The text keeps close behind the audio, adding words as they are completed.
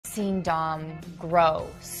seen Dom grow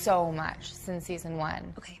so much since season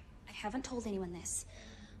 1. Okay, I haven't told anyone this,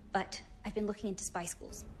 but I've been looking into spy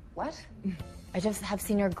schools. What? I just have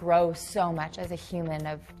seen her grow so much as a human,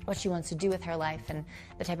 of what she wants to do with her life and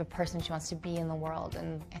the type of person she wants to be in the world,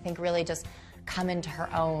 and I think really just come into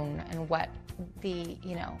her own and what the,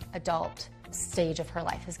 you know, adult stage of her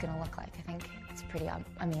life is going to look like. I think it's pretty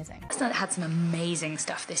amazing. She's had some amazing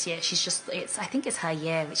stuff this year. She's just, I think it's her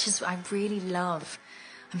year, which is, I really love.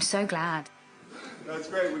 I'm so glad. That's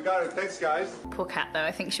great, we got it. Thanks, guys. Poor Kat, though,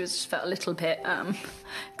 I think she just felt a little bit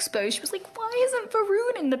exposed. She was like, why isn't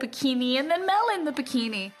Varun in the bikini and then Mel in the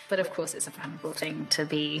bikini? But of course, it's a vulnerable thing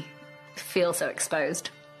to feel so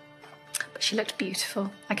exposed. But she looked beautiful.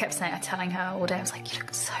 I kept telling her all day, I was like, you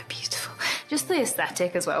look so beautiful. Just the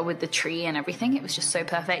aesthetic as well with the tree and everything, it was just so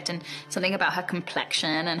perfect. And something about her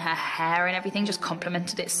complexion and her hair and everything just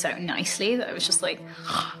complemented it so nicely that it was just like,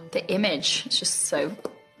 the image, it's just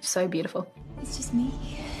so beautiful. It's just me,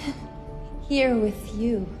 here with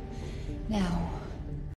you, now.